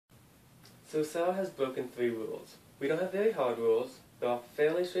So Sarah has broken 3 rules. We don't have very hard rules. They're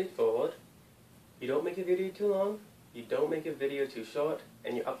fairly straightforward. You don't make a video too long, you don't make a video too short,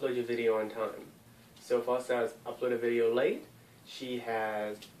 and you upload your video on time. So far Sarah's uploaded a video late. She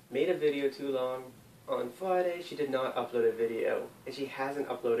has made a video too long. On Friday she did not upload a video, and she hasn't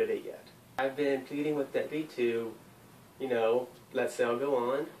uploaded it yet. I've been pleading with Debbie to, let Sarah go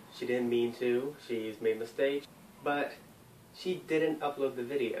on. She didn't mean to. She's made mistakes. But she didn't upload the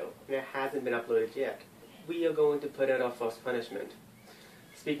video, and it hasn't been uploaded yet. We are going to put it off as punishment.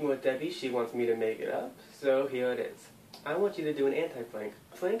 Speaking with Debbie, she wants me to make it up, so here it is. I want you to do an anti-prank.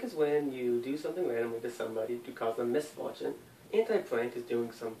 Prank is when you do something randomly to somebody to cause them misfortune. Anti-prank is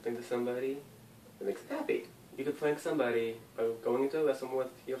doing something to somebody that makes them happy. You could prank somebody by going into a restaurant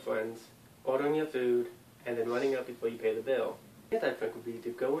with your friends, ordering your food, and then running out before you pay the bill. Anti-prank would be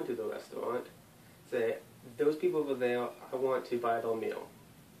to go into the restaurant, say, those people over there, I want to buy their meal.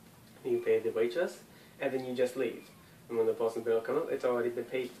 You pay the waitress, and then you just leave. And when the person's bill comes up, it's already been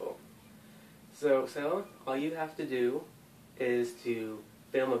paid for. So, Sarah, all you have to do is to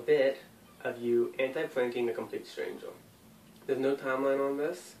film a bit of you anti-pranking a complete stranger. There's no timeline on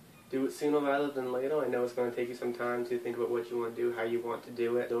this. Do it sooner rather than later. I know it's going to take you some time to think about what you want to do, how you want to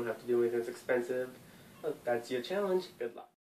do it. Don't have to do anything that's expensive. But that's your challenge. Good luck.